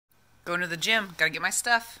Going to the gym. Gotta get my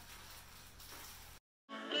stuff.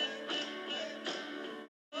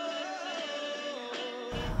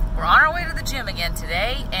 We're on our way to the gym again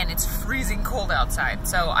today, and it's freezing cold outside,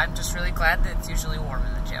 so I'm just really glad that it's usually warm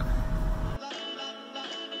in the gym.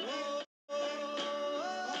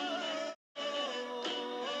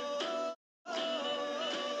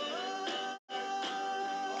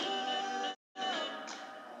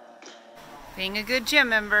 Being a good gym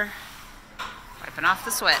member, wiping off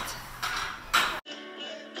the sweat.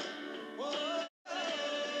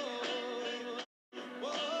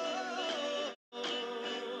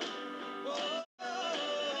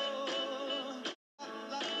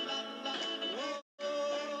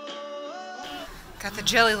 Got the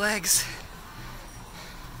jelly legs.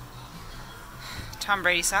 Tom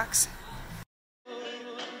Brady socks.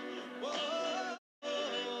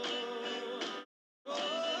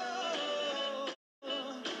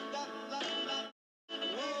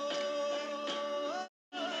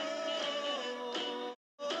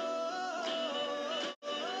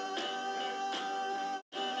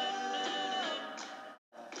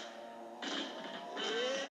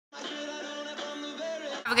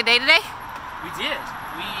 Have a good day today? We did.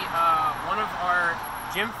 One of our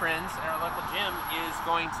gym friends at our local gym is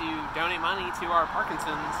going to donate money to our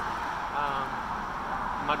Parkinson's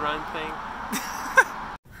mud run thing.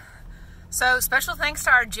 So special thanks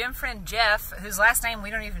to our gym friend Jeff, whose last name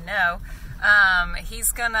we don't even know.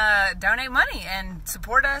 He's gonna donate money and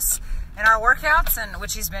support us in our workouts, and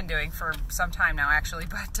which he's been doing for some time now, actually.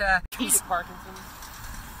 But He's Parkinson's.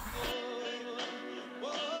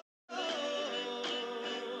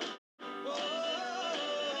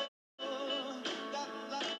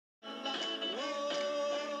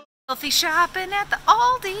 healthy shopping at the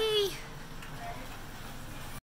Aldi.